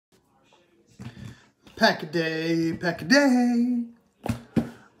Pack a day, pack a day.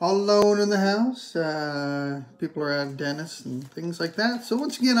 All alone in the house. People are at dentists and things like that. So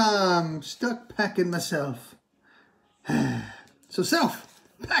once again, I'm stuck packing myself. So self,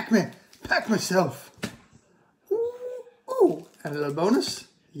 pack me, pack myself. Ooh, ooh, and a little bonus.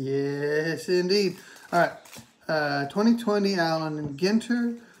 Yes, indeed. All right, 2020 Allen and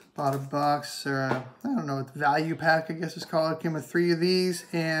Ginter. Bought a box, or I don't know what the value pack I guess it's called. It came with 3 of these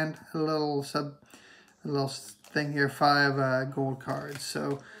and a little thing here, 5 gold cards.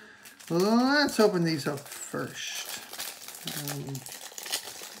 So let's open these up first. You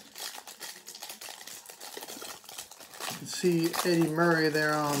can see Eddie Murray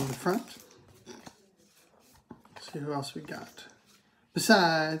there on the front. Let's see who else we got.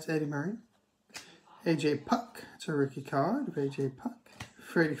 Besides Eddie Murray, AJ Puck. It's a rookie card of AJ Puck.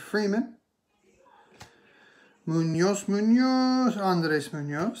 Freddie Freeman. Andres Munoz,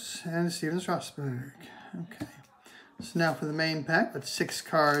 and Steven Strasburg. Okay. So now for the main pack with 6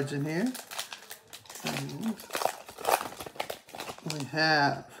 cards in here. And we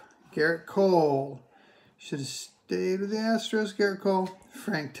have Garrett Cole. Should have stayed with the Astros. Garrett Cole.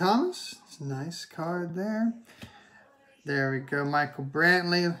 Frank Thomas. It's a nice card there. There we go. Michael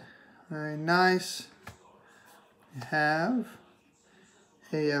Brantley. Very nice. We have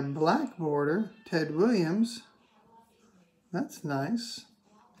a black border. Tes Williams. That's nice.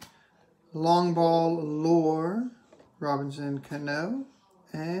 Long ball lure. Robinson Cano.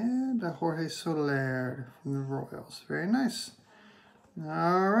 And a Jorge Soler from the Royals. Very nice.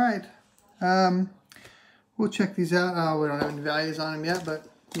 All right. We'll check these out. We don't have any values on them yet, but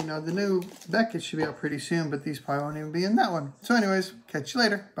you know, the new Beckett should be out pretty soon, but these probably won't even be in that one. So anyways, catch you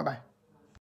later. Bye-bye.